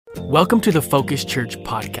Welcome to the Focus Church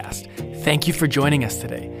podcast. Thank you for joining us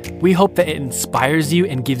today. We hope that it inspires you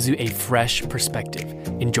and gives you a fresh perspective.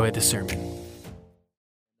 Enjoy the sermon.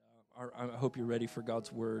 I hope you're ready for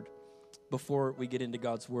God's word. Before we get into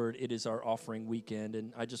God's word, it is our offering weekend,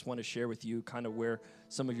 and I just want to share with you kind of where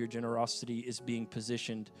some of your generosity is being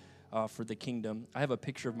positioned for the kingdom. I have a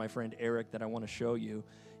picture of my friend Eric that I want to show you.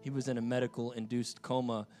 He was in a medical-induced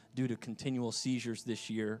coma due to continual seizures this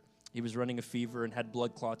year. He was running a fever and had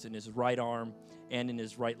blood clots in his right arm and in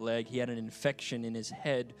his right leg. He had an infection in his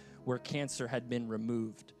head where cancer had been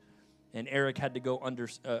removed. And Eric had to go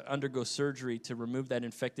undergo surgery to remove that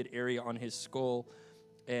infected area on his skull.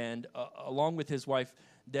 And along with his wife,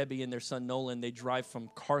 Debbie, and their son, Nolan, they drive from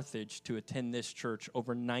Carthage to attend this church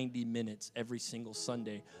over 90 minutes every single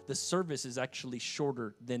Sunday. The service is actually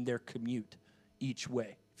shorter than their commute each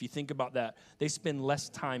way. If you think about that, they spend less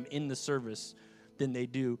time in the service than they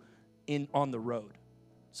do on the road.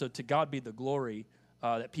 So to God be the glory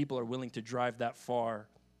that people are willing to drive that far.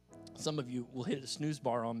 Some of you will hit a snooze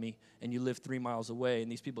bar on me and you live 3 miles away,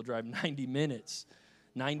 and these people drive 90 minutes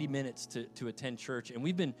to attend church. And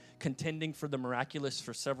we've been contending for the miraculous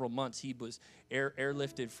for several months. He was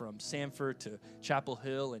airlifted from Sanford to Chapel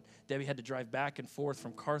Hill, and Debbie had to drive back and forth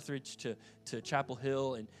from Carthage to Chapel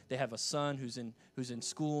Hill, and they have a son who's in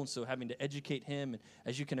school, and so having to educate him. And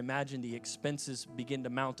as you can imagine, the expenses begin to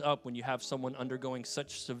mount up when you have someone undergoing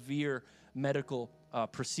such severe medical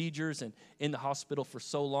procedures and in the hospital for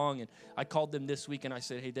so long. And I called them this week and I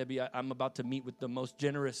said, hey, Debbie, I'm about to meet with the most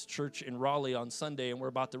generous church in Raleigh on Sunday, and we're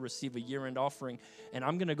about to receive a year-end offering, and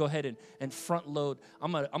I'm going to go ahead and front load.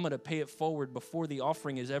 I'm going to pay it forward before the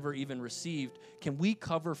offering is ever even received. Can we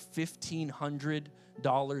cover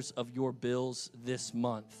 $1,500 of your bills this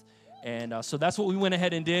month? And so that's what we went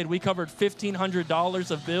ahead and did. We covered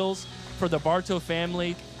 $1,500 of bills for the Bartow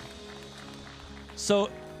family. So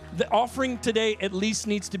the offering today at least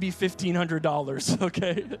needs to be $1,500,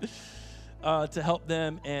 okay, to help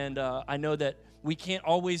them. And I know that we can't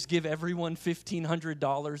always give everyone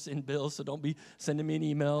 $1,500 in bills, so don't be sending me an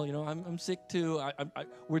email. You know, I'm sick too.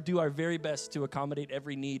 We do our very best to accommodate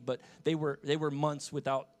every need, but they were months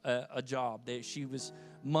without a job. She was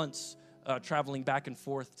months traveling back and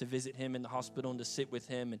forth to visit him in the hospital and to sit with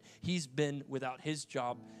him. And he's been without his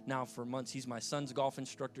job now for months. He's my son's golf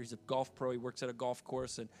instructor. He's a golf pro. He works at a golf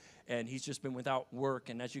course, and he's just been without work.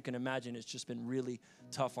 And as you can imagine, it's just been really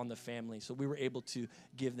tough on the family. So we were able to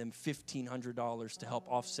give them $1,500 to help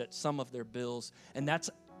offset some of their bills. And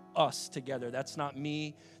that's us together. That's not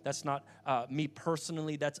me. That's not me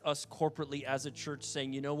personally. That's us corporately as a church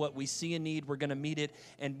saying, you know what, we see a need, we're going to meet it.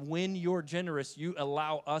 And when you're generous, you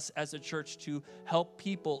allow us as a church to help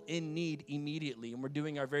people in need immediately. And we're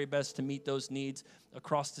doing our very best to meet those needs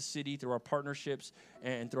across the city through our partnerships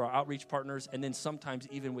and through our outreach partners. And then sometimes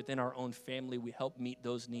even within our own family, we help meet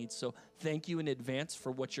those needs. So thank you in advance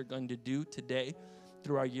for what you're going to do today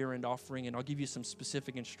through our year-end offering. And I'll give you some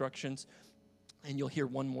specific instructions, and you'll hear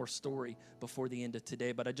one more story before the end of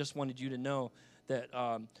today. But I just wanted you to know that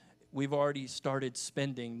we've already started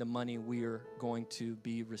spending the money we're going to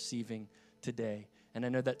be receiving today. And I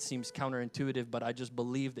know that seems counterintuitive, but I just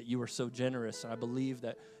believe that you are so generous. And I believe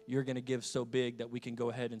that you're going to give so big that we can go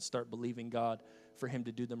ahead and start believing God for him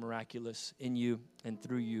to do the miraculous in you and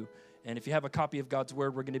through you. And if you have a copy of God's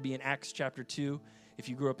word, we're going to be in Acts chapter 2. If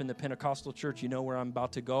you grew up in the Pentecostal church, you know where I'm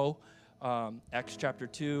about to go. Acts chapter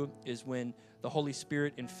 2 is when the Holy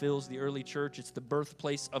Spirit infills the early church. It's the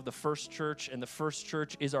birthplace of the first church, and the first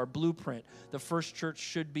church is our blueprint. The first church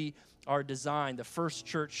should be our design. The first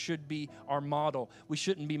church should be our model. We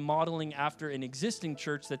shouldn't be modeling after an existing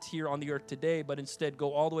church that's here on the earth today, but instead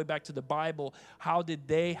go all the way back to the Bible. How did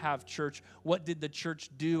they have church? What did the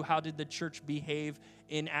church do? How did the church behave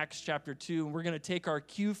in Acts chapter 2? And we're going to take our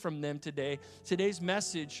cue from them today. Today's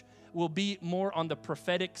message will be more on the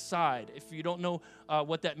prophetic side. If you don't know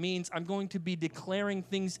what that means, I'm going to be declaring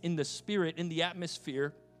things in the spirit, in the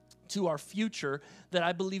atmosphere, to our future that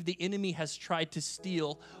I believe the enemy has tried to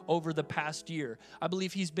steal over the past year. I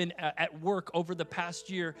believe he's been at work over the past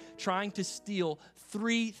year trying to steal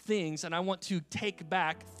 3 things, and I want to take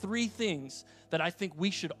back 3 things that I think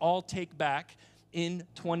we should all take back in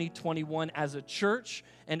 2021 as a church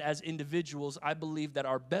and as individuals. I believe that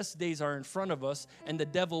our best days are in front of us, and the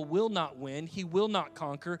devil will not win. He will not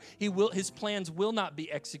conquer. His plans will not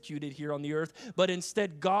be executed here on the earth, but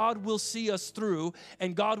instead God will see us through,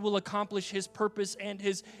 and God will accomplish his purpose and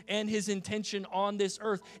his intention on this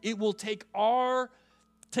earth. It will take our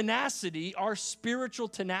tenacity, our spiritual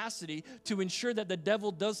tenacity, to ensure that the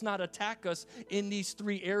devil does not attack us in these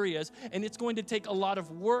three areas. And it's going to take a lot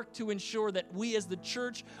of work to ensure that we as the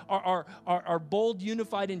church are bold,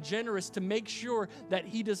 unified, and generous to make sure that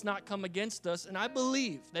he does not come against us. And I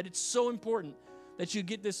believe that it's so important that you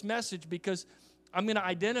get this message, because I'm going to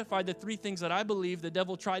identify the three things that I believe the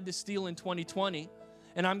devil tried to steal in 2020.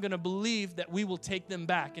 And I'm going to believe that we will take them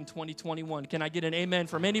back in 2021. Can I get an amen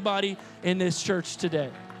from anybody in this church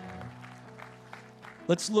today?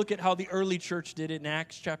 Let's look at how the early church did it in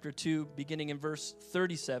Acts chapter 2, beginning in verse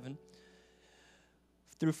 37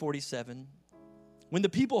 through 47. When the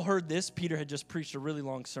people heard this, Peter had just preached a really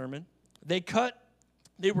long sermon. They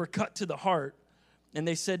were cut to the heart, and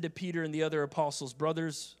they said to Peter and the other apostles,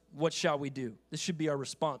 "Brothers, what shall we do?" This should be our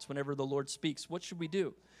response whenever the Lord speaks. What should we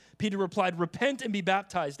do? Peter replied, "Repent and be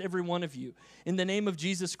baptized, every one of you, in the name of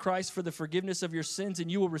Jesus Christ for the forgiveness of your sins,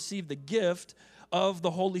 and you will receive the gift of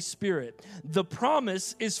the Holy Spirit. The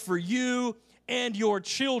promise is for you and your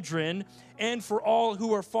children and for all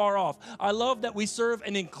who are far off." I love that we serve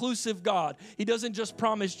an inclusive God. He doesn't just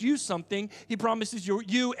promise you something. He promises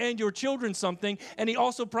you and your children something, and he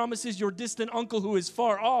also promises your distant uncle who is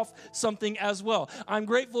far off something as well. I'm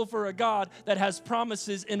grateful for a God that has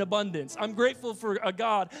promises in abundance. I'm grateful for a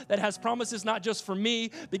God that has promises not just for me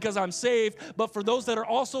because I'm saved, but for those that are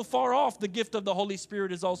also far off. The gift of the Holy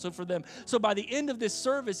Spirit is also for them. So by the end of this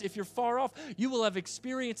service, if you're far off, you will have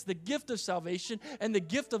experienced the gift of salvation and the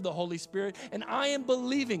gift of the Holy Spirit. And I am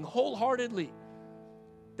believing wholeheartedly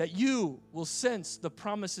that you will sense the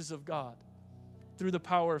promises of God through the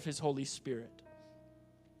power of his Holy Spirit.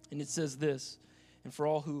 And it says this, "And for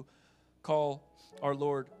all who call our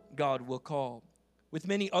Lord, God will call." With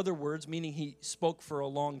many other words, meaning he spoke for a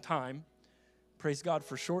long time. Praise God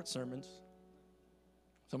for short sermons.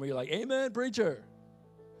 Some of you are like, "Amen, preacher."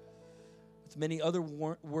 With many other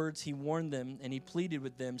words, he warned them and he pleaded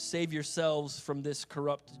with them, "Save yourselves from this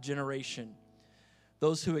corrupt generation."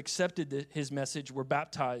 Those who accepted his message were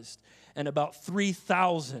baptized, and about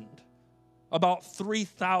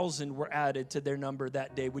 3,000 were added to their number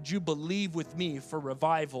that day. Would you believe with me for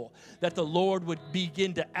revival that the Lord would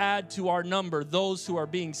begin to add to our number those who are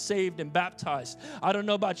being saved and baptized? I don't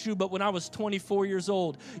know about you, but when I was 24 years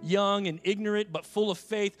old, young and ignorant but full of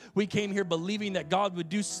faith, we came here believing that God would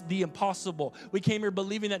do the impossible. We came here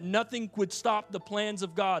believing that nothing would stop the plans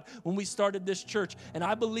of God when we started this church. And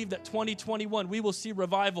I believe that 2021 we will see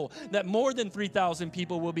revival, that more than 3,000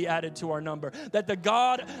 people will be added to our number. That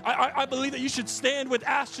I believe that you should stand with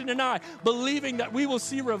Ashton and I, believing that we will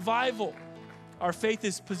see revival. Our faith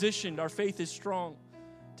is positioned, our faith is strong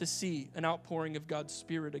to see an outpouring of God's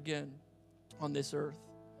Spirit again on this earth.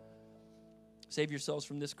 Save yourselves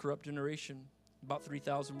from this corrupt generation. About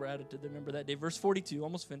 3,000 were added to the number that day. Verse 42,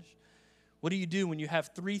 almost finished. What do you do when you have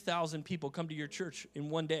 3,000 people come to your church in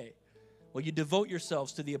one day? Well, you devote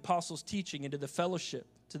yourselves to the apostles' teaching and to the fellowship,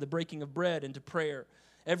 to the breaking of bread and to prayer.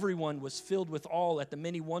 Everyone was filled with awe at the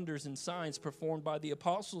many wonders and signs performed by the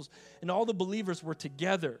apostles, and all the believers were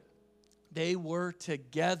together. They were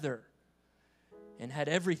together and had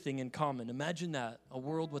everything in common. Imagine that, a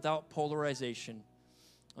world without polarization.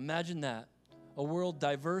 Imagine that, a world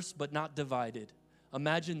diverse but not divided.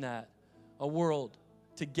 Imagine that, a world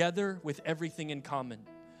together with everything in common.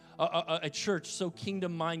 A church so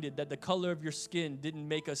kingdom-minded that the color of your skin didn't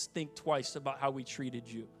make us think twice about how we treated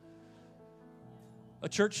you. A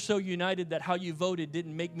church so united that how you voted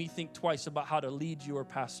didn't make me think twice about how to lead you or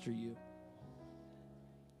pastor you.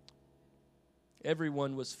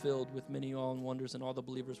 Everyone was filled with many awe and wonders, and all the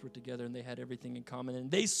believers were together, and they had everything in common. And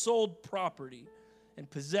they sold property and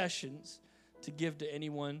possessions to give to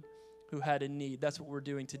anyone who had a need. That's what we're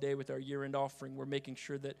doing today with our year-end offering. We're making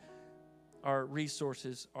sure that our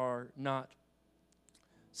resources are not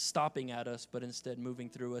stopping at us, but instead moving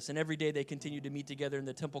through us. And every day they continued to meet together in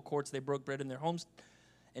the temple courts. They broke bread in their homes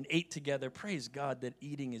and ate together. Praise God that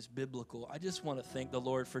eating is biblical. I just want to thank the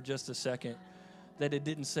Lord for just a second that it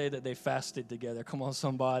didn't say that they fasted together. Come on,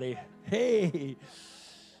 somebody. Hey,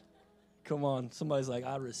 come on. Somebody's like,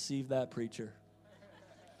 I received that, preacher.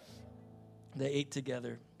 They ate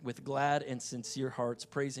together with glad and sincere hearts,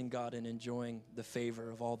 praising God and enjoying the favor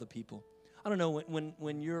of all the people. I don't know,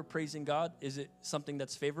 when you're praising God, is it something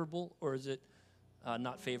that's favorable or is it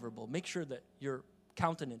not favorable? Make sure that your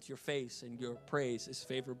countenance, your face, and your praise is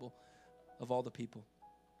favorable of all the people.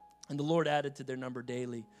 And the Lord added to their number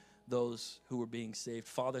daily those who were being saved.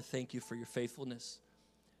 Father, thank you for your faithfulness.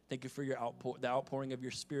 Thank you for your the outpouring of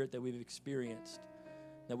your Spirit that we've experienced,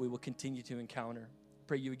 that we will continue to encounter. I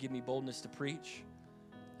pray you would give me boldness to preach.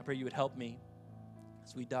 I pray you would help me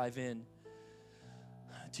as we dive in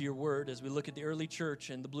back to your word as we look at the early church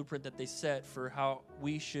and the blueprint that they set for how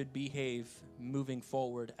we should behave moving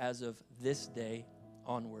forward as of this day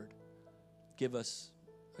onward. Give us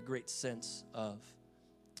a great sense of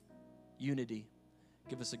unity.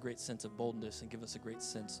 Give us a great sense of boldness, and give us a great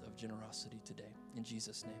sense of generosity today. In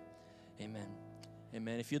Jesus' name, amen.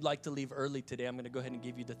 Amen. If you'd like to leave early today, I'm going to go ahead and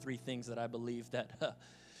give you the 3 things that I believe that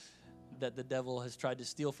that the devil has tried to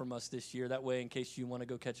steal from us this year. That way, in case you want to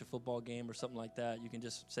go catch a football game or something like that, you can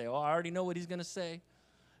just say, oh, I already know what he's going to say,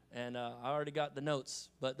 and I already got the notes.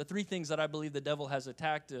 But the 3 things that I believe the devil has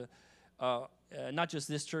attacked, not just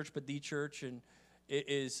this church, but the church, and it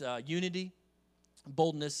is unity,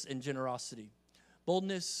 boldness, and generosity.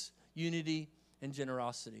 Boldness, unity, and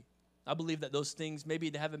generosity. I believe that those things, maybe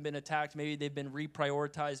they haven't been attacked, maybe they've been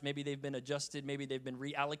reprioritized, maybe they've been adjusted, maybe they've been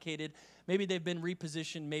reallocated, maybe they've been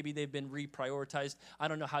repositioned, maybe they've been reprioritized. I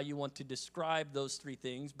don't know how you want to describe those 3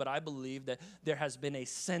 things, but I believe that there has been a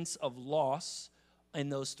sense of loss in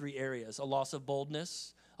those 3 areas, a loss of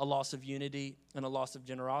boldness, a loss of unity, and a loss of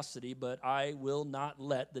generosity, but I will not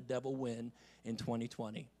let the devil win in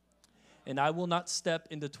 2020. And I will not step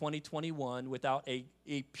into 2021 without a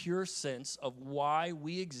pure sense of why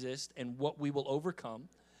we exist and what we will overcome.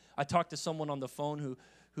 I talked to someone on the phone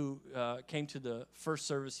who came to the first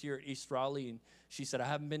service here at East Raleigh, and she said, I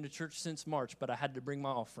haven't been to church since March, but I had to bring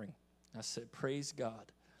my offering. I said, praise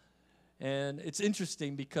God. And it's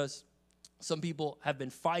interesting because some people have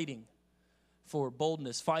been fighting for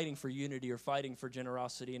boldness, fighting for unity, or fighting for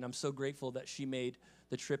generosity, and I'm so grateful that she made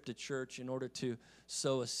the trip to church in order to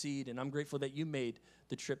sow a seed. And I'm grateful that you made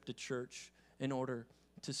the trip to church in order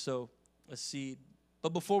to sow a seed. But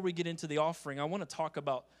before we get into the offering, I want to talk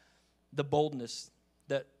about the boldness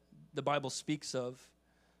that the Bible speaks of,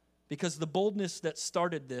 because the boldness that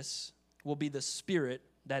started this will be the Spirit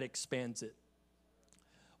that expands it.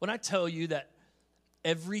 When I tell you that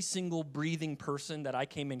every single breathing person that I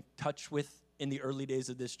came in touch with in the early days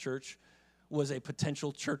of this church was a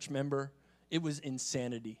potential church member, it was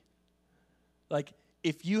insanity. Like,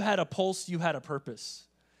 if you had a pulse, you had a purpose.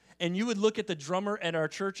 And you would look at the drummer at our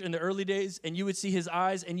church in the early days, and you would see his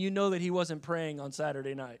eyes, and you know that he wasn't praying on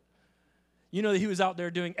Saturday night. You know that he was out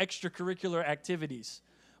there doing extracurricular activities.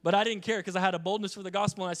 But I didn't care because I had a boldness for the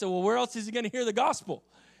gospel, and I said, well, where else is he going to hear the gospel?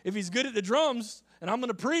 If he's good at the drums, and I'm going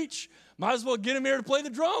to preach, might as well get him here to play the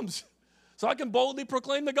drums so I can boldly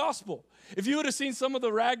proclaim the gospel. If you would have seen some of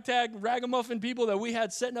the ragamuffin people that we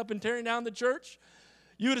had setting up and tearing down the church,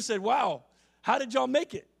 you would have said, wow, how did y'all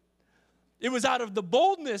make it? It was out of the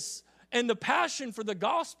boldness and the passion for the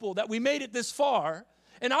gospel that we made it this far.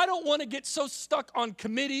 And I don't want to get so stuck on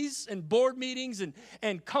committees and board meetings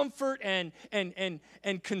and comfort and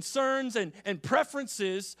concerns and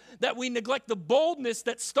preferences that we neglect the boldness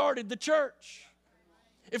that started the church.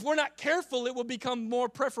 If we're not careful, it will become more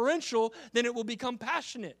preferential than it will become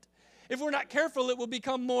passionate. If we're not careful, it will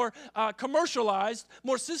become more commercialized,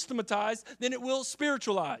 more systematized than it will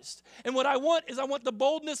spiritualized. And what I want is I want the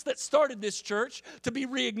boldness that started this church to be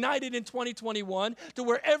reignited in 2021 to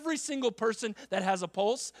where every single person that has a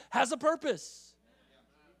pulse has a purpose.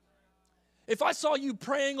 If I saw you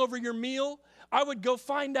praying over your meal, I would go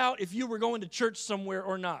find out if you were going to church somewhere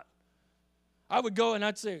or not. I would go and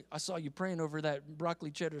I'd say, I saw you praying over that broccoli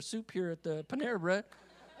cheddar soup here at the Panera Bread.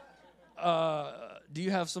 Do you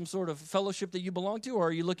have some sort of fellowship that you belong to, or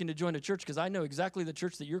are you looking to join a church? Because I know exactly the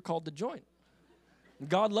church that you're called to join.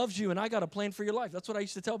 God loves you, and I got a plan for your life. That's what I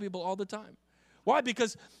used to tell people all the time. Why?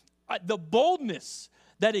 Because the boldness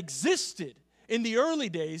that existed in the early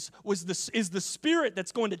days is the Spirit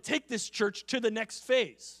that's going to take this church to the next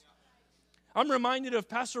phase. I'm reminded of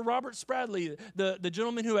Pastor Robert Spradley, the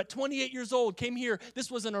gentleman who at 28 years old came here.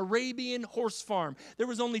 This was an Arabian horse farm. There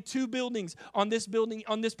was only 2 buildings on this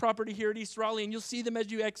property here at East Raleigh, and you'll see them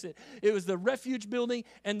as you exit. It was the refuge building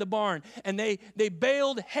and the barn. And they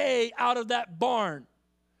baled hay out of that barn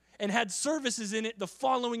and had services in it the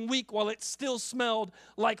following week while it still smelled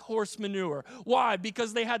like horse manure. Why?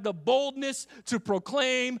 Because they had the boldness to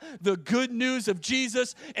proclaim the good news of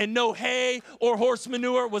Jesus, and no hay or horse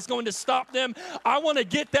manure was going to stop them. I want to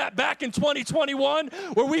get that back in 2021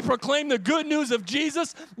 where we proclaim the good news of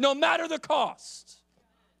Jesus no matter the cost.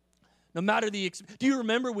 No matter the do you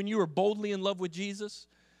remember when you were boldly in love with Jesus?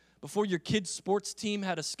 Before your kids' sports team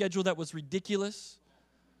had a schedule that was ridiculous?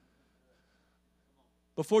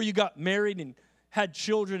 Before you got married and had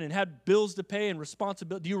children and had bills to pay and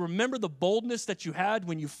responsibility? Do you remember the boldness that you had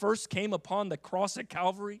when you first came upon the cross at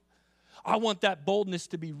Calvary? I want that boldness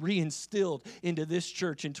to be reinstilled into this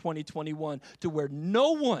church in 2021 to where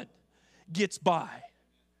no one gets by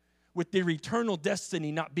with their eternal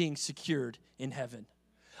destiny not being secured in heaven.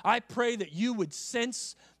 I pray that you would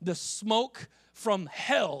sense the smoke from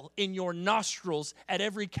hell in your nostrils at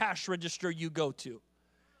every cash register you go to,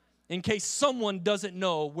 in case someone doesn't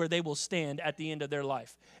know where they will stand at the end of their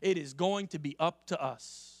life. It is going to be up to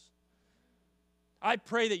us. I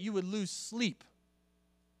pray that you would lose sleep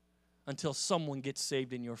until someone gets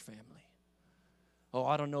saved in your family. Oh,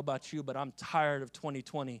 I don't know about you, but I'm tired of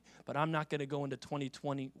 2020. But I'm not going to go into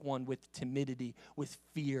 2021 with timidity, with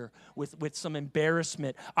fear, with some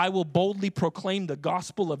embarrassment. I will boldly proclaim the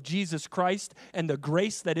gospel of Jesus Christ and the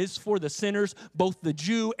grace that is for the sinners, both the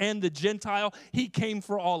Jew and the Gentile. He came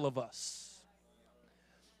for all of us.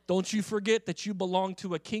 Don't you forget that you belong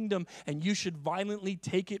to a kingdom, and you should violently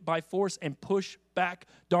take it by force and push back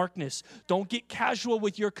darkness. Don't get casual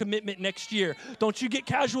with your commitment next year. Don't you get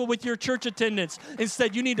casual with your church attendance.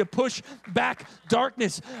 Instead, you need to push back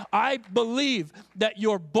darkness. I believe that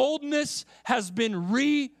your boldness has been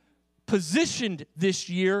repositioned this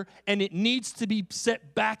year, and it needs to be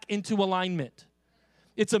set back into alignment.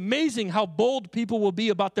 It's amazing how bold people will be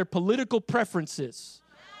about their political preferences.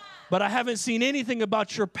 But I haven't seen anything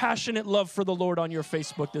about your passionate love for the Lord on your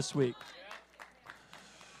Facebook this week.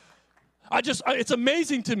 It's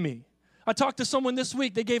amazing to me. I talked to someone this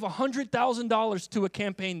week. They gave $100,000 to a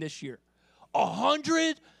campaign this year.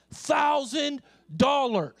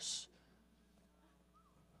 $100,000.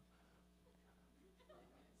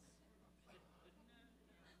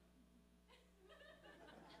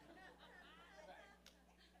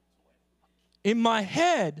 In my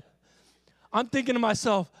head, I'm thinking to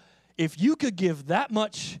myself, if you could give that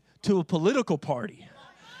much to a political party,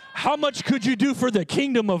 how much could you do for the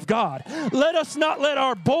kingdom of God? Let us not let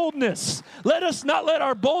our boldness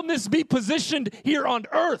be positioned here on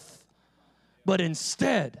earth, but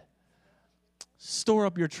instead, store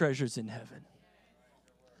up your treasures in heaven.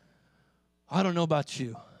 I don't know about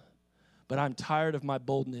you, but I'm tired of my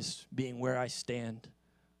boldness being where I stand,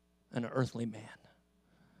 an earthly man.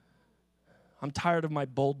 I'm tired of my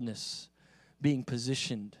boldness being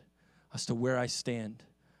positioned as to where I stand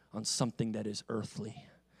on something that is earthly.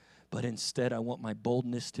 But instead, I want my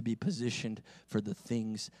boldness to be positioned for the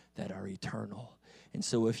things that are eternal. And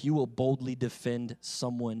so if you will boldly defend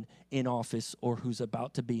someone in office or who's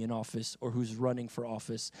about to be in office or who's running for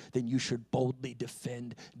office, then you should boldly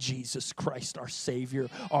defend Jesus Christ, our Savior,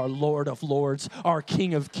 our Lord of Lords, our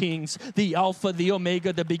King of Kings, the Alpha, the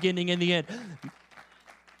Omega, the beginning and the end.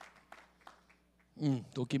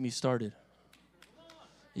 Don't get me started.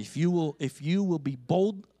 If you will be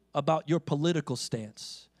bold about your political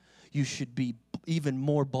stance, you should be even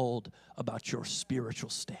more bold about your spiritual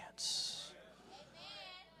stance.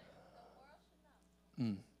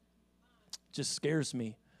 Just scares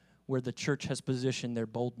me where the church has positioned their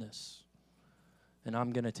boldness. And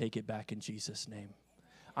I'm going to take it back in Jesus' name.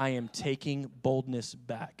 I am taking boldness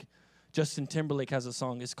back. Justin Timberlake has a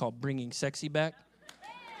song. It's called Bringing Sexy Back.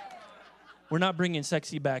 We're not bringing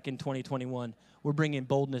sexy back in 2021. We're bringing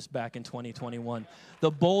boldness back in 2021.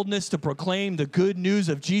 The boldness to proclaim the good news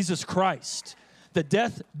of Jesus Christ. The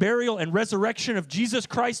death, burial, and resurrection of Jesus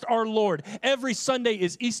Christ our Lord. Every Sunday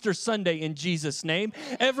is Easter Sunday in Jesus' name.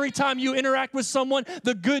 Every time you interact with someone,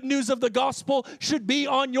 the good news of the gospel should be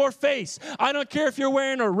on your face. I don't care if you're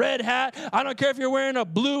wearing a red hat. I don't care if you're wearing a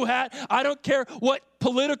blue hat. I don't care what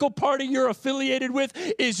political party you're affiliated with.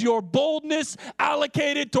 Is your boldness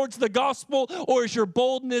allocated towards the gospel, or is your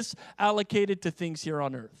boldness allocated to things here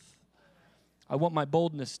on earth? I want my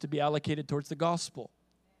boldness to be allocated towards the gospel.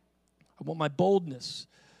 I want my boldness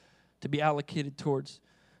to be allocated towards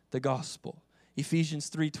the gospel.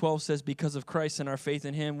 Ephesians 3:12 says, because of Christ and our faith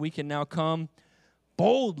in him, we can now come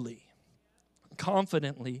boldly,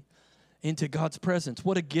 confidently into God's presence.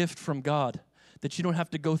 What a gift from God that you don't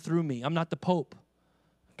have to go through me. I'm not the Pope.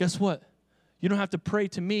 Guess what? You don't have to pray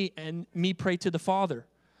to me and me pray to the Father.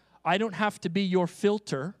 I don't have to be your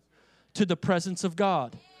filter to the presence of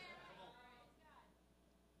God.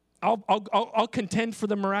 I'll contend for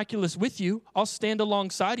the miraculous with you. I'll stand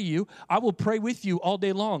alongside of you. I will pray with you all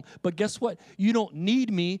day long. But guess what? You don't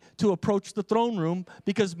need me to approach the throne room,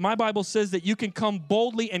 because my Bible says that you can come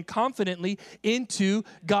boldly and confidently into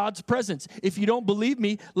God's presence. If you don't believe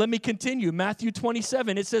me, let me continue. Matthew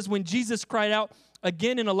 27, it says, when Jesus cried out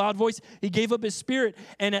again in a loud voice, he gave up his spirit.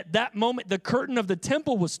 And at that moment, the curtain of the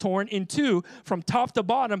temple was torn in two from top to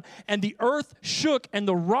bottom, and the earth shook and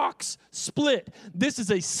the rocks split. This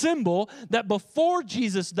is a symbol that before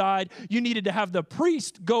Jesus died, you needed to have the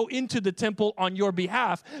priest go into the temple on your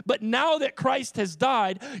behalf. But now that Christ has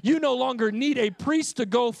died, you no longer need a priest to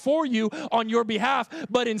go for you on your behalf,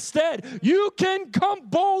 but instead, you can come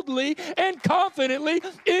boldly and confidently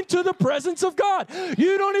into the presence of God.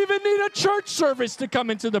 You don't even need a church service boldness to come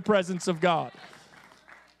into the presence of God.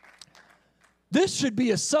 This should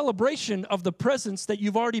be a celebration of the presence that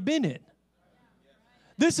you've already been in.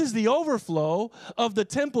 This is the overflow of the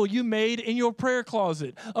temple you made in your prayer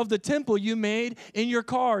closet, of the temple you made in your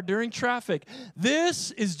car during traffic.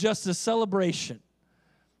 This is just a celebration.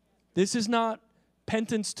 This is not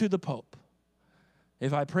penance to the Pope.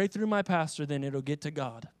 If I pray through my pastor, then it'll get to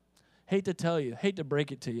God. Hate to tell you, hate to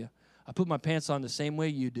break it to you. I put my pants on the same way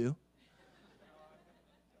you do.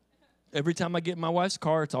 Every time I get in my wife's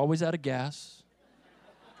car, it's always out of gas.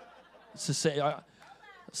 It's the same.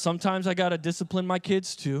 Sometimes I got to discipline my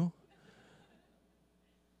kids too.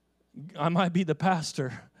 I might be the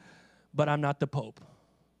pastor, but I'm not the Pope.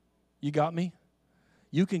 You got me?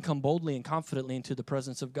 You can come boldly and confidently into the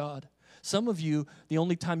presence of God. Some of you, the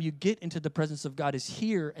only time you get into the presence of God is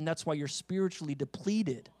here, and that's why you're spiritually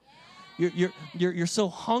depleted. You're so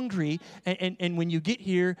hungry, and when you get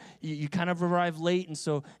here, you kind of arrive late,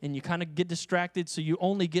 and you kind of get distracted, so you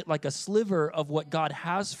only get like a sliver of what God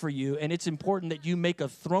has for you, and it's important that you make a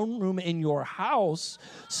throne room in your house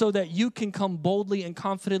so that you can come boldly and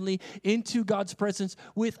confidently into God's presence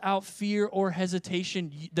without fear or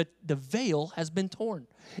hesitation. The veil has been torn.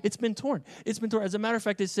 It's been torn. It's been torn. As a matter of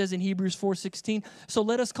fact, it says in Hebrews 4:16, so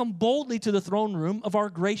let us come boldly to the throne room of our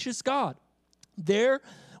gracious God. There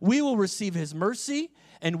we will receive his mercy,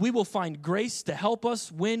 and we will find grace to help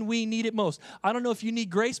us when we need it most. I don't know if you need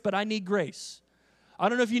grace, but I need grace. I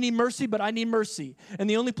don't know if you need mercy, but I need mercy. And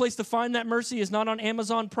the only place to find that mercy is not on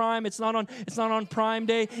Amazon Prime. It's not on Prime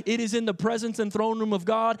Day. It is in the presence and throne room of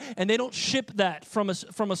God, and they don't ship that from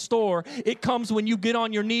a store. It comes when you get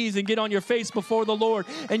on your knees and get on your face before the Lord,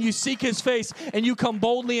 and you seek his face, and you come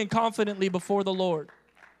boldly and confidently before the Lord.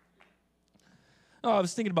 Oh, I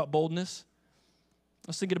was thinking about boldness. I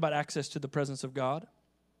was thinking about access to the presence of God.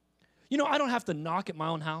 You know, I don't have to knock at my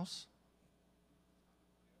own house.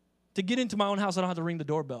 To get into my own house, I don't have to ring the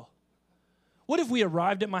doorbell. What if we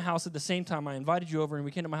arrived at my house at the same time? I invited you over and we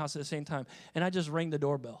came to my house at the same time, and I just rang the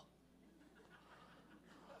doorbell.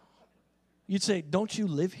 You'd say, don't you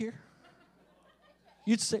live here?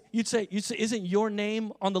 You'd say, isn't your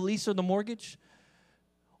name on the lease or the mortgage?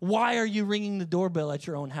 Why are you ringing the doorbell at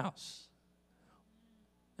your own house?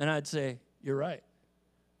 And I'd say, you're right.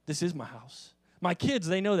 This is my house. My kids,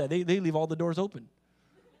 they know that. They leave all the doors open.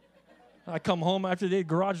 I come home after the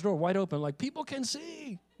garage door wide open, like, people can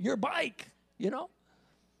see your bike, you know?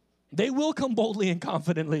 They will come boldly and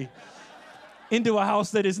confidently into a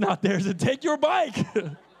house that is not theirs and take your bike.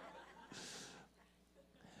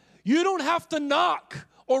 You don't have to knock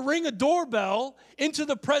or ring a doorbell into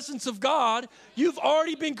the presence of God. You've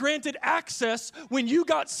already been granted access when you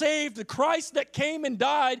got saved. The Christ that came and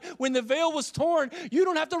died when the veil was torn, you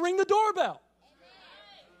don't have to ring the doorbell.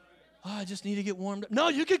 Oh, I just need to get warmed up. No,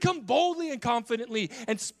 you can come boldly and confidently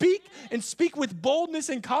and speak with boldness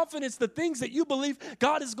and confidence the things that you believe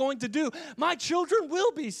God is going to do. My children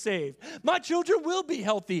will be saved. My children will be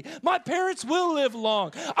healthy. My parents will live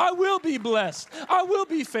long. I will be blessed. I will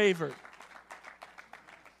be favored.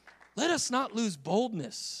 Let us not lose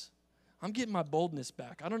boldness. I'm getting my boldness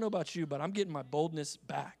back. I don't know about you, but I'm getting my boldness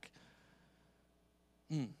back.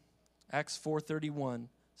 Acts 4:31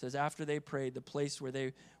 says, after they prayed, the place where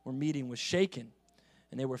they were meeting was shaken,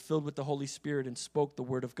 and they were filled with the Holy Spirit and spoke the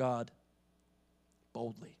word of God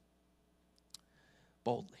boldly.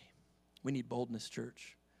 Boldly. We need boldness,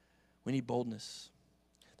 church. We need boldness.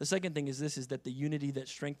 The second thing is this, is that the unity that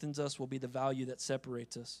strengthens us will be the value that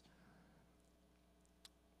separates us.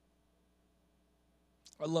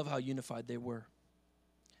 I love how unified they were.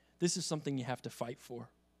 This is something you have to fight for.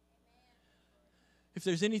 If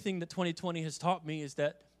there's anything that 2020 has taught me, is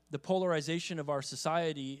that the polarization of our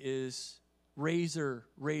society is razor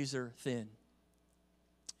thin.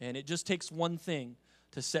 And it just takes one thing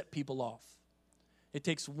to set people off. It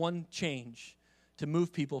takes one change to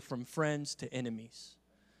move people from friends to enemies.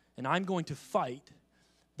 And I'm going to fight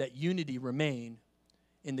that unity remain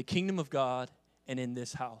in the kingdom of God and in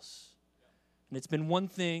this house. And it's been one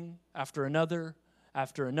thing after another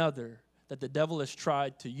that the devil has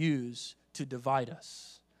tried to use to divide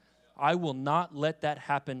us. I will not let that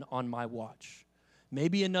happen on my watch.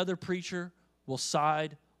 Maybe another preacher will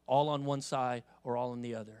side all on one side or all on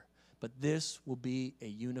the other. But this will be a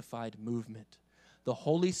unified movement. The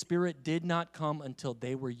Holy Spirit did not come until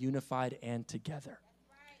they were unified and together.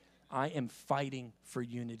 I am fighting for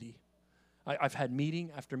unity. I've had meeting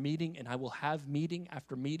after meeting, and I will have meeting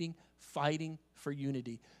after meeting fighting for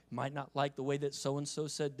unity. Might not like the way that so-and-so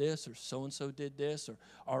said this, or so-and-so did this, or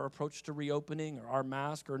our approach to reopening, or our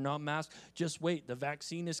mask or not mask. Just wait, the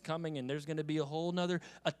vaccine is coming, and there's going to be a whole nother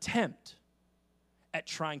attempt at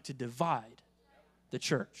trying to divide the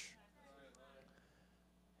church.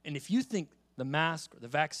 And if you think the mask or the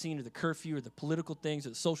vaccine or the curfew or the political things or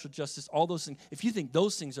the social justice, all those things, if you think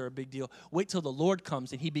those things are a big deal, wait till the Lord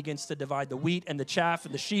comes and he begins to divide the wheat and the chaff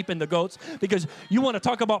and the sheep and the goats, because you want to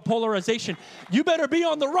talk about polarization. You better be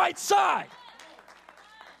on the right side.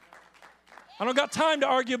 I don't got time to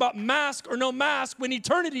argue about mask or no mask when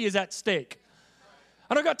eternity is at stake.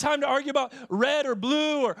 I don't got time to argue about red or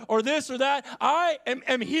blue or this or that. I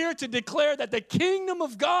am here to declare that the kingdom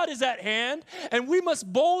of God is at hand, and we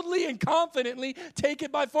must boldly and confidently take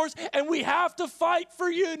it by force, and we have to fight for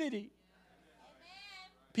unity.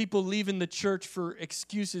 People leaving the church for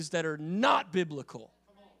excuses that are not biblical,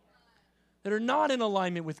 that are not in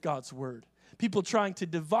alignment with God's word. People trying to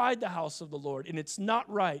divide the house of the Lord, and it's not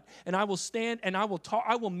right. And I will stand and I will talk.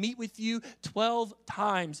 I will meet with you 12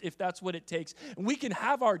 times if that's what it takes. And we can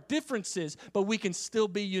have our differences, but we can still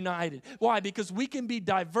be united. Why? Because we can be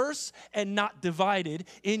diverse and not divided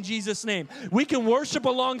in Jesus' name. We can worship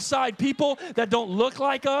alongside people that don't look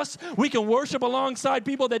like us. We can worship alongside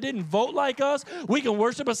people that didn't vote like us. We can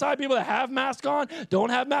worship beside people that have masks on,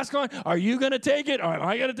 don't have masks on. Are you going to take it? Or am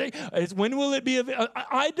I going to take it? When will it be?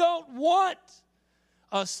 I don't want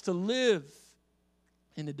us to live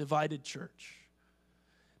in a divided church.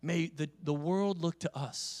 May the world look to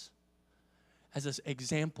us as an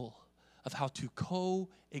example of how to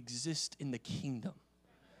coexist in the kingdom,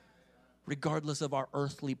 regardless of our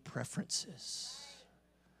earthly preferences.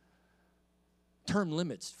 Term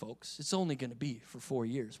limits, folks, it's only going to be for 4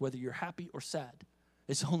 years. Whether you're happy or sad,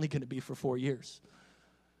 it's only going to be for 4 years.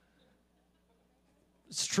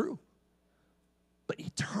 It's true. But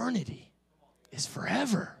eternity is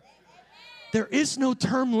forever. There is no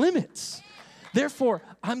term limits. Therefore,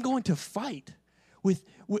 I'm going to fight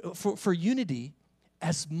for unity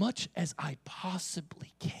as much as I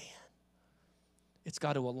possibly can. It's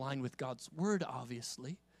got to align with God's word,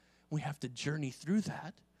 obviously. We have to journey through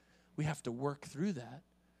that. We have to work through that.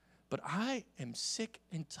 But I am sick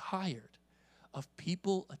and tired of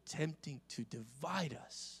people attempting to divide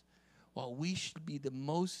us while we should be the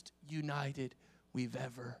most united we've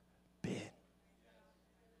ever been.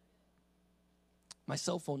 My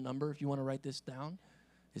cell phone number, if you want to write this down,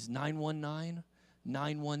 is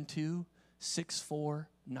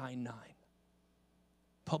 919-912-6499.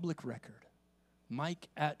 Public record,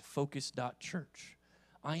 mike@focus.church.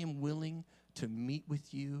 I am willing to meet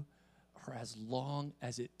with you for as long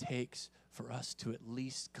as it takes for us to at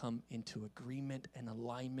least come into agreement and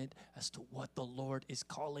alignment as to what the Lord is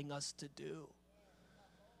calling us to do.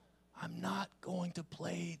 I'm not going to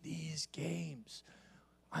play these games.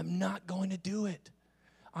 I'm not going to do it.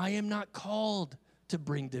 I am not called to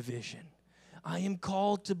bring division. I am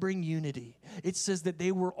called to bring unity. It says that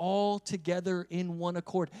they were all together in one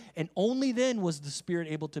accord. And only then was the Spirit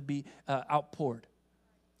able to be outpoured.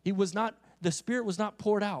 The Spirit was not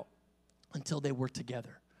poured out until they were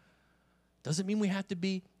together. Doesn't mean we have to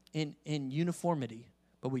be in uniformity,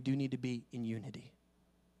 but we do need to be in unity.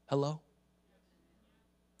 Hello?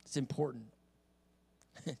 It's important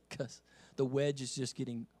because the wedge is just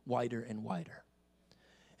getting wider and wider.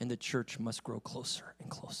 And the church must grow closer and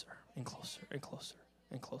closer and closer and closer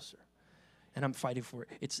and closer. And I'm fighting for it.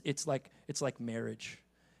 It's like marriage.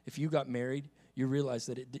 If you got married, you realize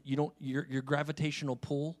that your gravitational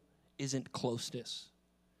pull isn't closeness.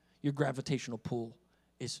 Your gravitational pull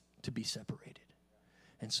is to be separated.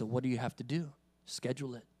 And so what do you have to do?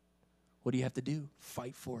 Schedule it. What do you have to do?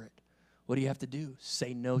 Fight for it. What do you have to do?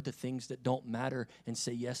 Say no to things that don't matter and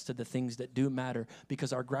say yes to the things that do matter,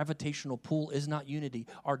 because our gravitational pull is not unity.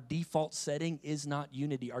 Our default setting is not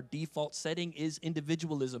unity. Our default setting is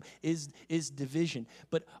individualism, is division.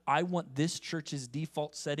 But I want this church's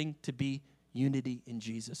default setting to be unity in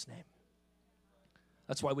Jesus' name.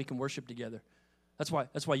 That's why we can worship together. That's why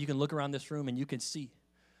you can look around this room and you can see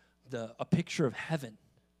a picture of heaven,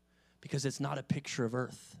 because it's not a picture of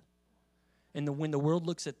earth. And when the world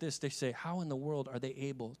looks at this, they say, how in the world are they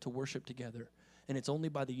able to worship together? And it's only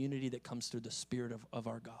by the unity that comes through the Spirit of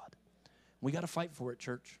our God. We got to fight for it,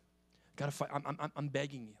 church. Got to fight. I'm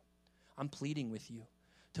begging you. I'm pleading with you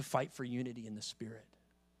to fight for unity in the Spirit.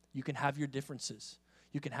 You can have your differences.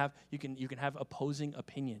 You can have opposing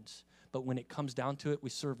opinions. But when it comes down to it, we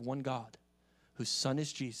serve one God, whose Son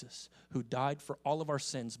is Jesus, who died for all of our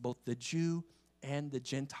sins, both the Jew and the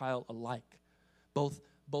Gentile alike, both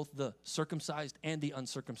the circumcised and the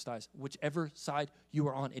uncircumcised. Whichever side you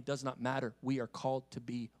are on, it does not matter. We are called to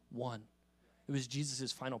be one. It was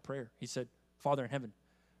Jesus' final prayer. He said, Father in heaven,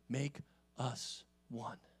 make us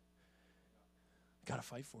one. Got to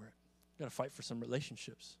fight for it. Got to fight for some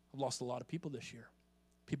relationships. I've lost a lot of people this year,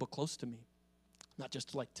 people close to me, not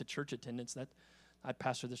just like to church attendance. I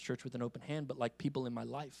pastor this church with an open hand, but like people in my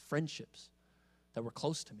life, friendships that were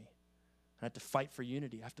close to me. I have to fight for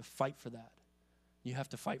unity. I have to fight for that. You have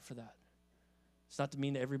to fight for that. It's not to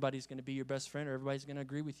mean that everybody's going to be your best friend or everybody's going to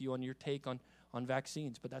agree with you on your take on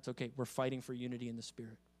vaccines, but that's okay. We're fighting for unity in the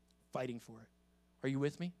Spirit, fighting for it. Are you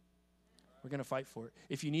with me? We're going to fight for it.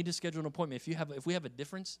 If you need to schedule an appointment, if we have a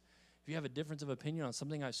difference of opinion on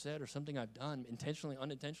something I've said or something I've done, intentionally,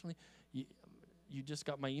 unintentionally, you just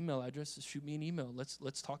got my email address. Shoot me an email.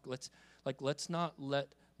 Let's talk. Let's not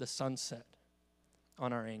let the sun set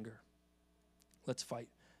on our anger. Let's fight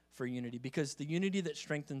for unity, because the unity that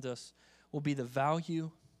strengthens us will be the value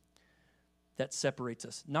that separates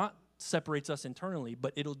us. Not separates us internally,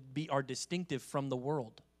 but it'll be our distinctive from the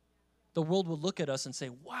world. The world will look at us and say,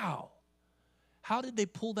 wow, how did they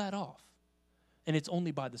pull that off? And it's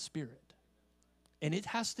only by the Spirit. And it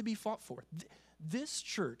has to be fought for. This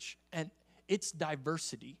church and its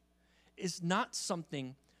diversity is not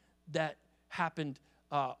something that happened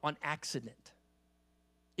on accident.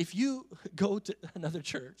 If you go to another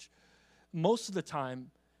church, most of the time,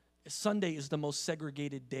 Sunday is the most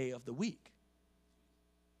segregated day of the week.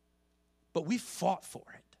 But we fought for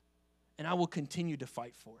it, and I will continue to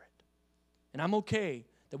fight for it. And I'm okay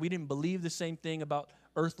that we didn't believe the same thing about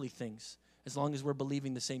earthly things, as long as we're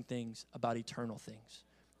believing the same things about eternal things,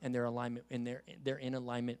 and their alignment, and they're in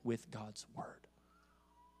alignment with God's word.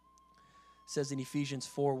 It says in Ephesians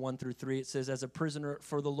 4:1-3, it says, as a prisoner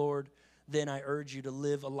for the Lord, then I urge you to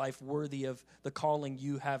live a life worthy of the calling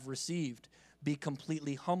you have received. Be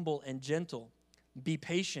completely humble and gentle. Be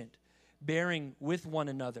patient, bearing with one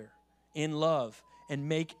another in love, and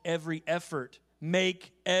make every effort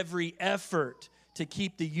to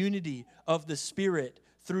keep the unity of the Spirit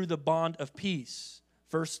through the bond of peace.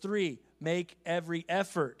 Verse 3, make every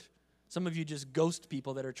effort. Some of you just ghost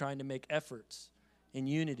people that are trying to make efforts in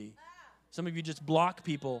unity. Some of you just block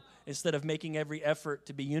people instead of making every effort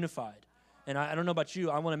to be unified. And I don't know about you,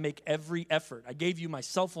 I want to make every effort. I gave you my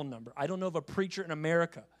cell phone number. I don't know of a preacher in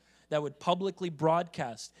America that would publicly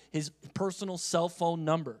broadcast his personal cell phone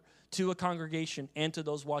number to a congregation and to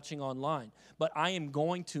those watching online. But I am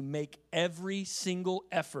going to make every single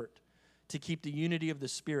effort to keep the unity of the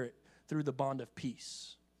Spirit through the bond of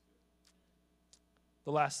peace.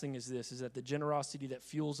 The last thing is this, is that the generosity that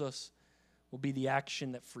fuels us will be the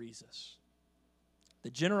action that frees us. The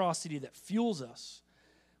generosity that fuels us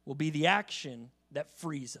will be the action that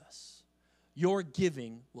frees us. Your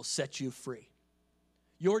giving will set you free.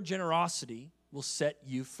 Your generosity will set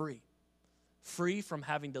you free. Free from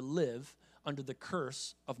having to live under the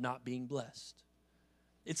curse of not being blessed.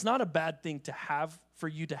 It's not a bad thing to have, for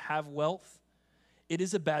you to have wealth. It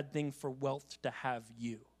is a bad thing for wealth to have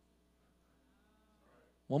you.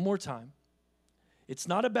 One more time. It's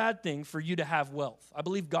not a bad thing for you to have wealth. I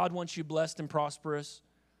believe God wants you blessed and prosperous,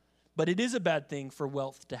 but it is a bad thing for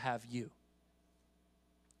wealth to have you.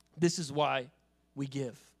 This is why we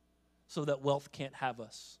give, so that wealth can't have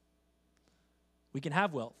us. We can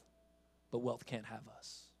have wealth, but wealth can't have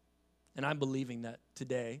us. And I'm believing that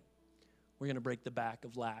today we're going to break the back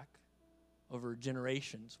of lack over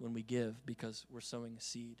generations when we give, because we're sowing a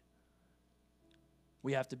seed.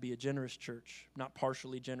 We have to be a generous church, not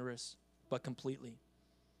partially generous, but completely.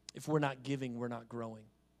 If we're not giving, we're not growing.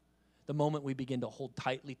 The moment we begin to hold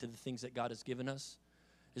tightly to the things that God has given us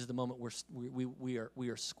is the moment we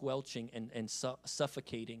are squelching and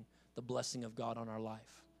suffocating the blessing of God on our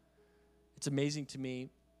life. It's amazing to me.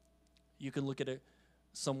 You can look at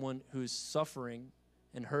someone who's suffering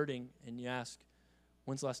and hurting, and you ask,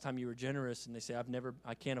 when's the last time you were generous? And they say,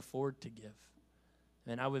 I can't afford to give.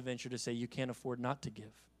 And I would venture to say you can't afford not to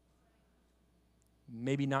give.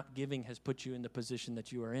 Maybe not giving has put you in the position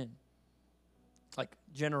that you are in. Like,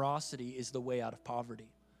 generosity is the way out of poverty.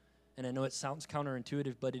 And I know it sounds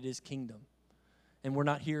counterintuitive, but it is kingdom. And we're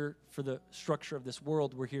not here for the structure of this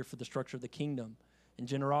world. We're here for the structure of the kingdom. And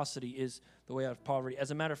generosity is the way out of poverty.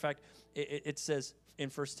 As a matter of fact, it says in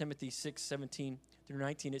 1 Timothy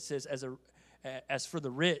 6:17-19, it says, as for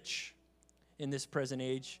the rich in this present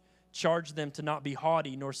age, charge them to not be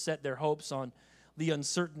haughty, nor set their hopes on the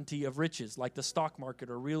uncertainty of riches, like the stock market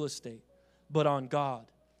or real estate, but on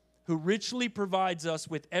God, who richly provides us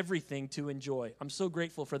with everything to enjoy. I'm so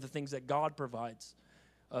grateful for the things that God provides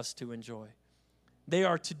us to enjoy. They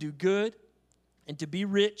are to do good and to be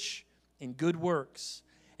rich in good works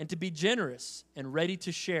and to be generous and ready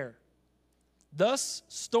to share, thus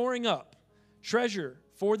storing up treasure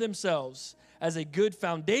for themselves as a good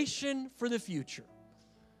foundation for the future,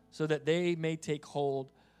 so that they may take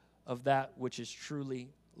hold of that which is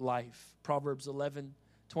truly life. Proverbs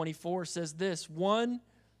 11:24 says this, one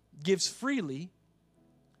gives freely,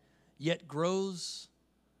 yet grows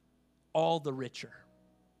all the richer.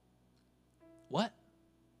 What?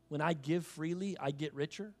 When I give freely, I get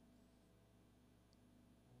richer?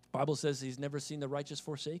 The Bible says he's never seen the righteous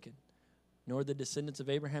forsaken, nor the descendants of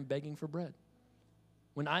Abraham begging for bread.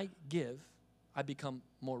 When I give, I become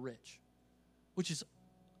more rich, which is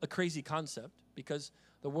a crazy concept because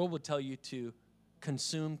the world would tell you to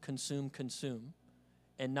consume, consume, consume,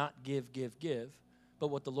 and not give, give, give. But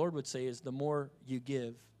what the Lord would say is the more you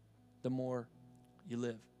give, the more you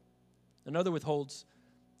live. Another withholds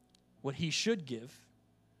what he should give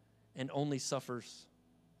and only suffers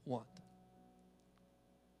want.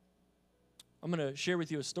 I'm going to share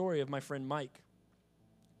with you a story of my friend Mike,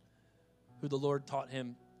 who the Lord taught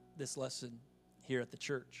him this lesson here at the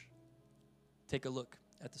church. Take a look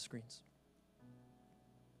at the screens.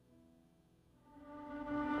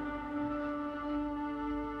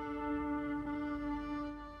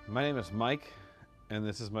 My name is Mike, and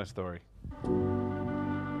this is my story.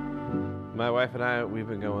 My wife and I, we've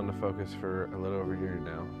been going to Focus for a little over a year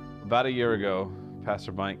now. About a year ago,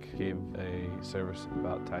 Pastor Mike gave a service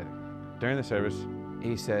about tithing. During the service,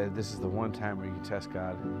 he said this is the one time where you can test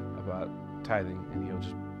God about tithing, and he'll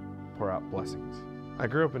just pour out blessings. I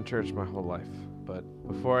grew up in church my whole life, but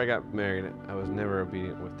before I got married, I was never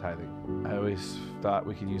obedient with tithing. I always thought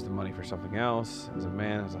we could use the money for something else. As a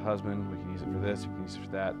man, as a husband, we can use it for this, we can use it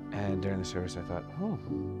for that. And during the service, I thought, oh,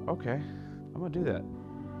 okay, I'm gonna do that.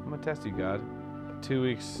 I'm gonna test you, God. 2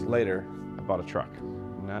 weeks later, I bought a truck.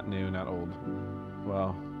 Not new, not old.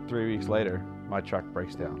 Well, 3 weeks later, my truck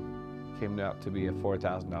breaks down. Came out to be a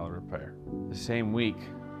 $4,000 repair. The same week,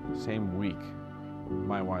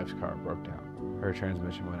 my wife's car broke down. Her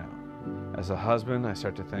transmission went out. As a husband, I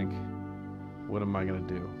start to think, what am I gonna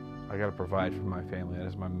do? I gotta provide for my family. That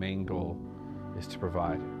is my main goal, is to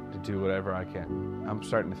provide, to do whatever I can. I'm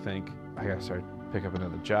starting to think, I gotta start pick up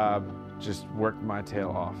another job, just work my tail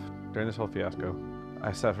off. During this whole fiasco,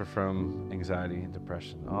 I suffer from anxiety and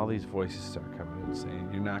depression. All these voices start coming in saying,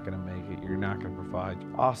 you're not gonna make it, you're not gonna provide.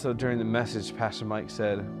 Also during the message, Pastor Mike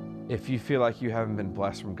said, if you feel like you haven't been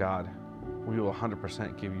blessed from God, we will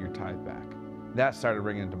 100% give you your tithe back. That started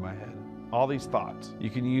ringing into my head. All these thoughts. You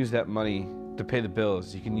can use that money to pay the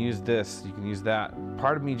bills. You can use this, you can use that.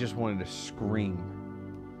 Part of me just wanted to scream.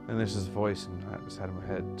 And there's this voice inside of my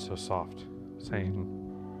head, so soft, saying,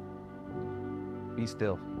 be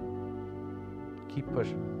still. Keep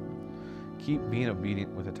pushing. Keep being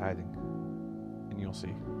obedient with the tithing, and you'll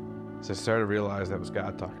see. So I started to realize that was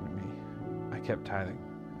God talking to me. I kept tithing.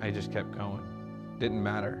 I just kept going. Didn't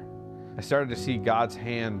matter. I started to see God's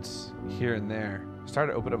hands here and there. I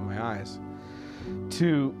started to open up my eyes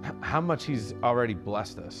to how much He's already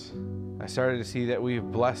blessed us. I started to see that we're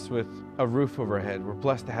blessed with a roof over our head. We're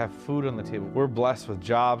blessed to have food on the table. We're blessed with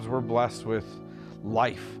jobs. We're blessed with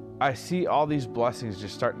life. I see all these blessings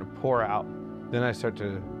just starting to pour out. Then I start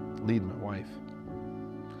to lead my wife.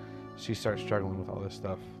 She starts struggling with all this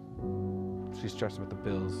stuff. She's stressed about the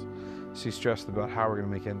bills. She's stressed about how we're gonna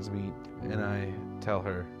make ends meet. And I tell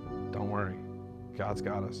her, don't worry, God's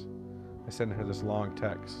got us. I send her this long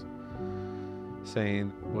text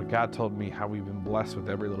saying what God told me, how we've been blessed with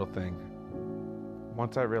every little thing.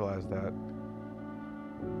 Once I realized that,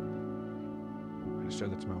 I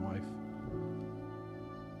showed that to my wife.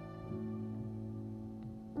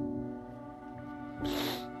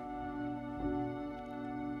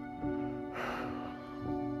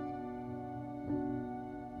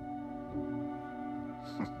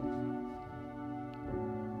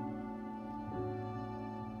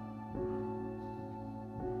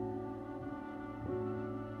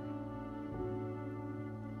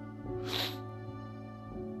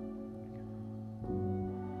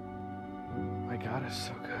 God is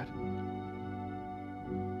so good.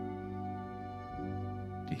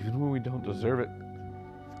 Even when we don't deserve it.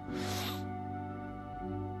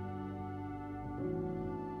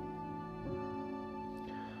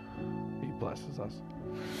 He blesses us.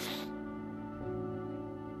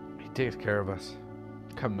 He takes care of us.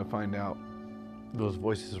 Come to find out, those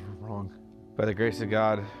voices were wrong. By the grace of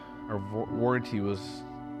God, our warranty was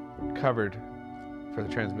covered for the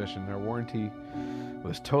transmission. Our warranty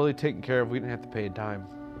was totally taken care of. We didn't have to pay a dime.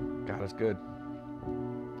 God is good.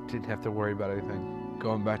 Didn't have to worry about anything.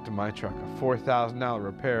 Going back to my truck, a $4,000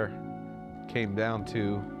 repair came down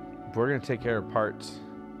to, we're gonna take care of parts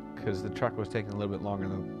because the truck was taking a little bit longer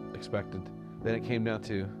than expected. Then it came down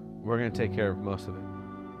to, we're gonna take care of most of it.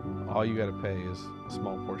 All you gotta pay is a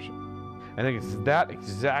small portion. And it's that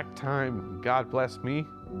exact time God blessed me.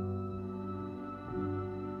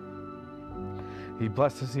 He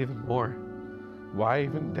blessed us even more. Why I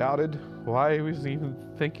even doubted? Why I was even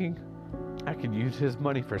thinking? I could use his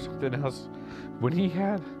money for something else when he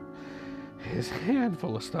had his hand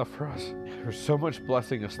full of stuff for us. There was so much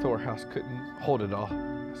blessing, a storehouse couldn't hold it all.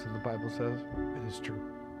 As the Bible says, it is true.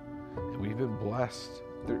 And we've been blessed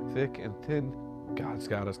through thick and thin. God's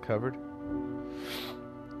got us covered.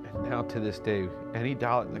 And now to this day, any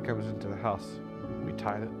dollar that comes into the house, we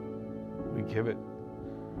tithe it. We give it.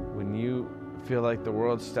 When you feel like the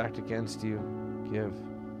world's stacked against you, give.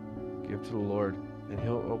 Give to the Lord, and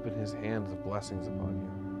he'll open his hands of blessings upon you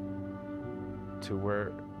to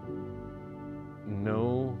where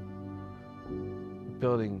no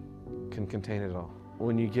building can contain it all.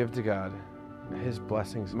 When you give to God, his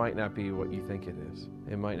blessings might not be what you think it is.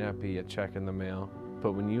 It might not be a check in the mail,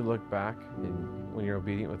 but when you look back and when you're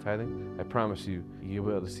obedient with tithing, I promise you, you'll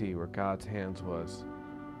be able to see where God's hands was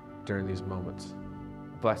during these moments.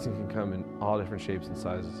 Blessing can come in all different shapes and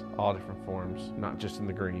sizes, all different forms, not just in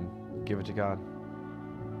the green. Give it to God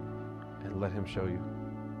and let him show you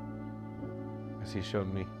as he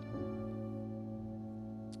showed me.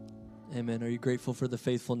 Amen. Are you grateful for the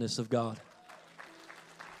faithfulness of God?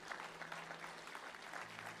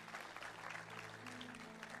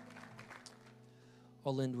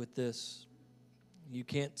 I'll end with this. You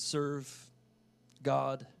can't serve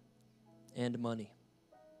God and money,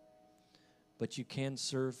 but you can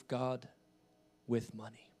serve God with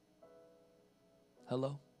money.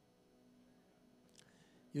 Hello?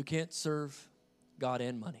 You can't serve God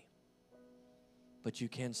and money, but you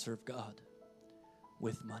can serve God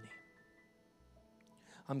with money.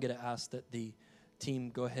 I'm going to ask that the team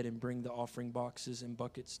go ahead and bring the offering boxes and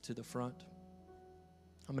buckets to the front.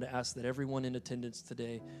 I'm going to ask that everyone in attendance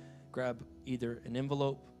today grab either an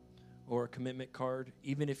envelope or a commitment card.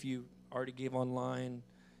 Even if you already gave online,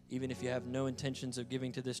 even if you have no intentions of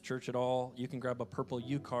giving to this church at all, you can grab a purple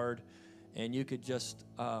U card and you could just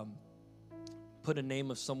put a name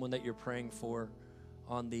of someone that you're praying for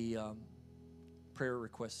on the prayer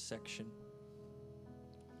request section.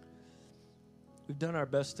 We've done our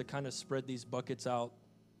best to kind of spread these buckets out,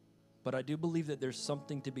 but I do believe that there's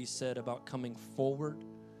something to be said about coming forward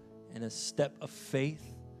and a step of faith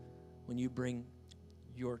when you bring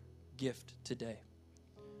your gift today.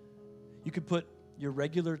 You could put your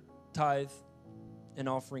regular tithe and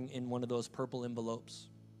offering in one of those purple envelopes.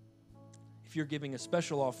 If you're giving a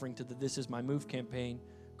special offering to the This Is My Move campaign,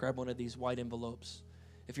 grab one of these white envelopes.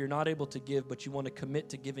 If you're not able to give, but you want to commit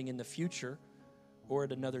to giving in the future or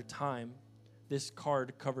at another time, this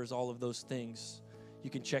card covers all of those things. You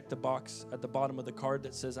can check the box at the bottom of the card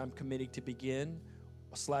that says, I'm committing to begin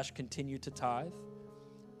 / continue to tithe.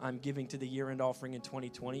 I'm giving to the year-end offering in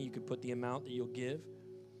 2020. You could put the amount that you'll give.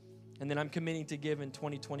 And then I'm committing to give in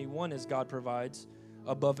 2021 as God provides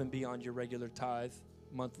above and beyond your regular tithe,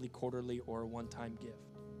 monthly, quarterly, or a one-time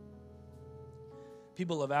gift.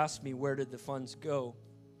 People have asked me, where did the funds go?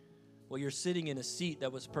 Well, you're sitting in a seat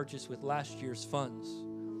that was purchased with last year's funds.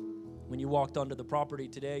 When you walked onto the property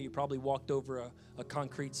today, you probably walked over a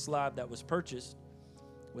concrete slab that was purchased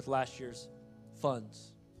with last year's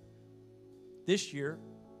funds. This year,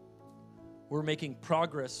 we're making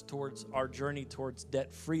progress towards our journey towards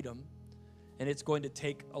debt freedom, and it's going to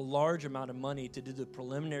take a large amount of money to do the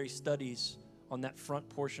preliminary studies on that front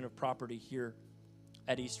portion of property here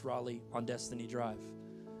at East Raleigh on Destiny Drive.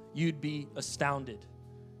 You'd be astounded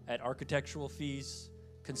at architectural fees,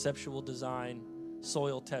 conceptual design,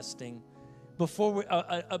 soil testing. Before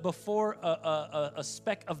a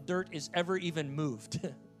speck of dirt is ever even moved,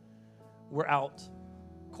 we're out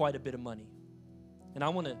quite a bit of money. And I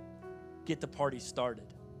want to get the party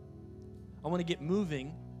started. I want to get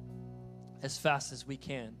moving as fast as we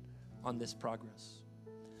can on this progress.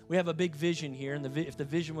 We have a big vision here, and if the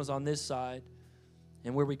vision was on this side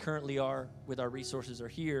and where we currently are with our resources are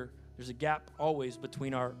here, there's a gap always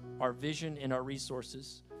between our vision and our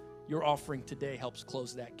resources. Your offering today helps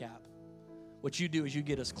close that gap. What you do is you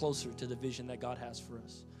get us closer to the vision that God has for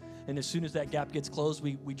us. And as soon as that gap gets closed,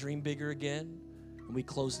 we dream bigger again, and we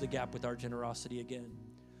close the gap with our generosity again.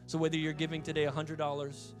 So whether you're giving today $100,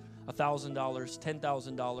 $1,000,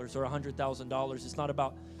 $10,000, or $100,000, it's not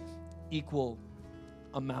about equal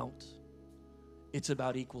amount. It's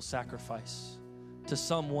about equal sacrifice. To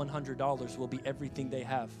some, $100 will be everything they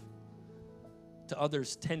have. To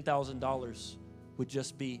others, $10,000 would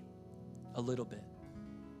just be a little bit.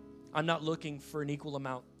 I'm not looking for an equal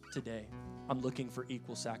amount today. I'm looking for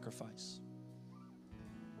equal sacrifice.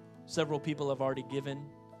 Several people have already given.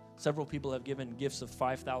 Several people have given gifts of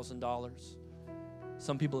 $5,000.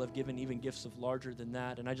 Some people have given even gifts of larger than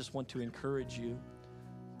that. And I just want to encourage you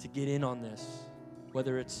to get in on this,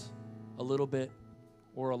 whether it's a little bit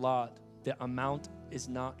or a lot. The amount is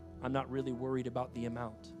not, I'm not really worried about the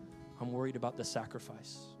amount. I'm worried about the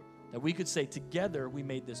sacrifice. That we could say, together we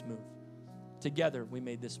made this move. Together we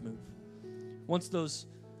made this move. Once those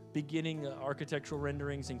beginning architectural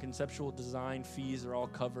renderings and conceptual design fees are all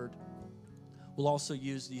covered, we'll also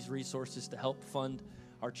use these resources to help fund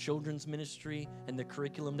our children's ministry and the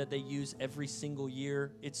curriculum that they use every single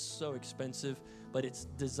year. It's so expensive, but it's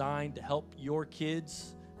designed to help your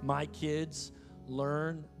kids, my kids,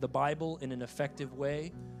 learn the Bible in an effective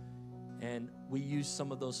way. And we use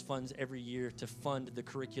some of those funds every year to fund the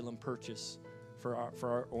curriculum purchase for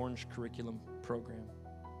our Orange curriculum program.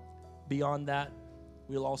 Beyond that,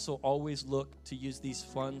 we'll also always look to use these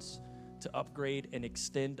funds to upgrade and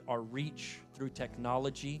extend our reach through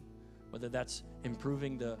technology, whether that's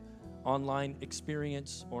improving the online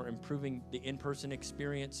experience or improving the in-person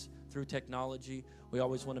experience through technology. We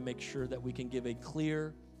always want to make sure that we can give a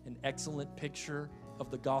clear and excellent picture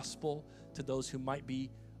of the gospel to those who might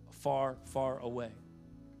be far, far away.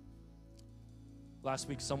 Last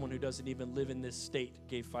week, someone who doesn't even live in this state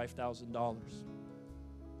gave $5,000.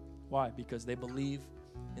 Why? Because they believe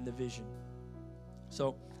in the vision.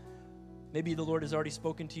 So maybe the Lord has already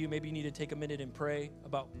spoken to you. Maybe you need to take a minute and pray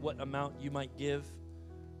about what amount you might give.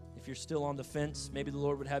 If you're still on the fence, maybe the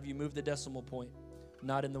Lord would have you move the decimal point,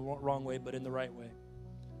 not in the wrong way, but in the right way.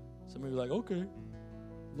 Some of you are like, okay,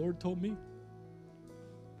 Lord told me.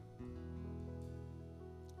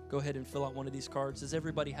 Go ahead and fill out one of these cards. Does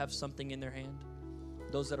everybody have something in their hand?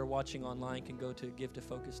 Those that are watching online can go to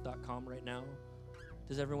givetofocus.com right now.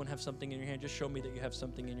 Does everyone have something in your hand? Just show me that you have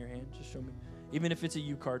something in your hand. Just show me. Even if it's a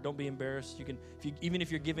U card, don't be embarrassed. You can, even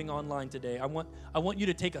if you're giving online today, I want you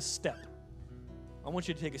to take a step. I want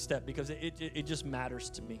you to take a step because it just matters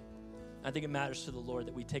to me. I think it matters to the Lord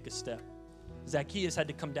that we take a step. Zacchaeus had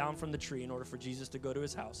to come down from the tree in order for Jesus to go to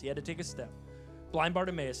his house. He had to take a step. Blind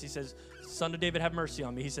Bartimaeus, he says, Son of David, have mercy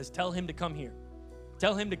on me. He says, tell him to come here.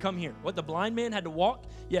 Tell him to come here. What, the blind man had to walk?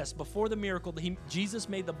 Yes, before the miracle, Jesus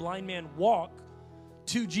made the blind man walk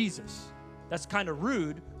to Jesus. That's kind of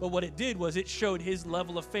rude, but what it did was it showed his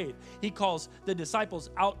level of faith. He calls the disciples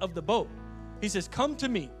out of the boat. He says, come to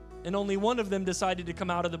me. And only one of them decided to come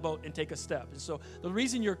out of the boat and take a step. And so the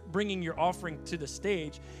reason you're bringing your offering to the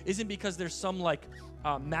stage isn't because there's some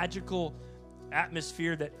magical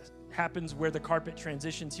atmosphere that happens where the carpet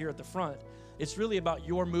transitions here at the front. It's really about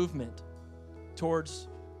your movement towards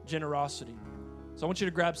generosity. So I want you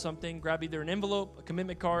to grab something. Grab either an envelope, a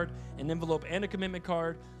commitment card, an envelope and a commitment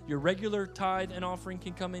card. Your regular tithe and offering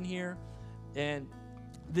can come in here. And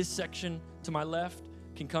this section to my left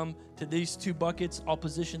can come to these two buckets. I'll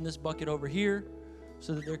position this bucket over here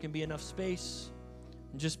so that there can be enough space.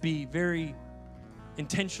 And just be very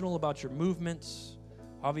intentional about your movements.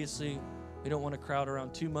 Obviously, we don't want to crowd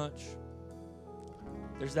around too much.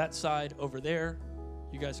 There's that side over there.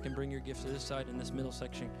 You guys can bring your gifts to this side, and this middle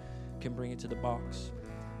section can bring it to the box.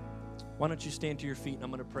 Why don't you stand to your feet, and I'm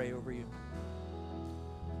going to pray over you.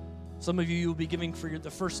 Some of you will be giving for the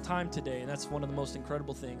first time today, and that's one of the most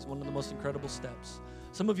incredible things, one of the most incredible steps.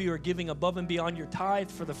 Some of you are giving above and beyond your tithe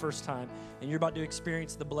for the first time, and you're about to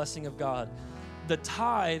experience the blessing of God. The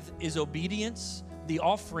tithe is obedience. The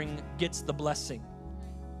offering gets the blessing.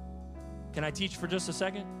 Can I teach for just a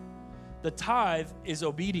second? The tithe is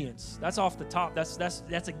obedience. That's off the top. That's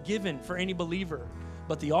a given for any believer.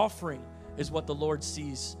 But the offering is what the Lord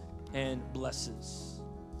sees and blesses.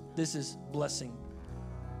 This is blessing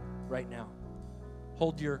right now.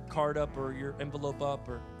 Hold your card up or your envelope up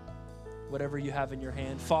or whatever you have in your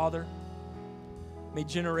hand. Father, may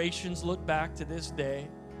generations look back to this day,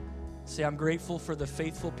 say, I'm grateful for the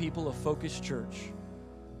faithful people of Focus Church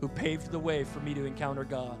who paved the way for me to encounter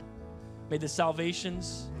God. May the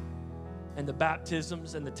salvations and the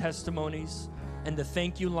baptisms and the testimonies and the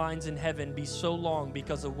thank you lines in heaven be so long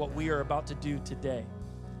because of what we are about to do today.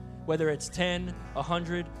 Whether it's 10,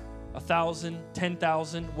 100, 1,000,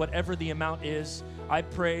 10,000, whatever the amount is, I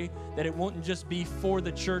pray that it won't just be for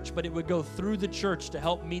the church, but it would go through the church to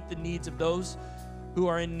help meet the needs of those who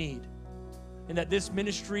are in need. And that this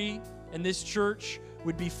ministry and this church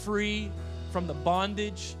would be free from the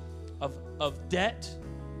bondage of debt,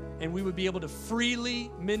 and we would be able to freely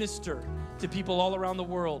minister to people all around the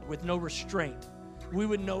world with no restraint. We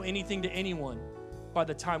wouldn't know anything to anyone by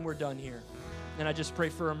the time we're done here. And I just pray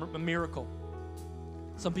for a miracle.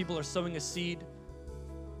 Some people are sowing a seed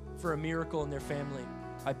for a miracle in their family.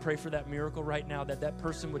 I pray for that miracle right now, that that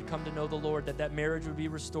person would come to know the Lord, that that marriage would be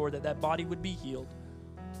restored, that that body would be healed.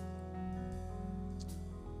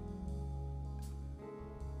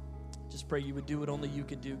 Just pray you would do what only you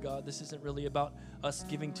could do, God. This isn't really about us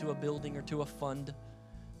giving to a building or to a fund.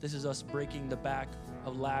 This is us breaking the back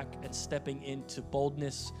of lack and stepping into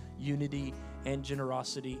boldness, unity, and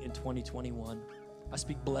generosity in 2021. I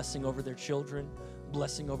speak blessing over their children,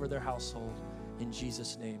 blessing over their household. In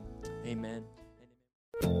Jesus' name, amen.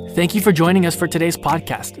 Thank you for joining us for today's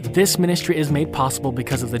podcast. This ministry is made possible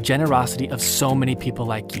because of the generosity of so many people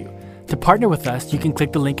like you. To partner with us, you can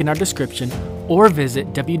click the link in our description or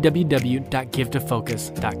visit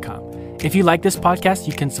www.givetofocus.com. If you like this podcast,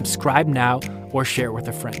 you can subscribe now or share it with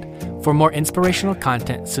a friend. For more inspirational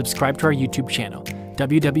content, subscribe to our YouTube channel,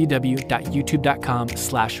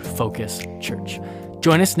 www.youtube.com/focuschurch.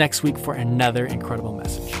 Join us next week for another incredible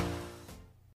message.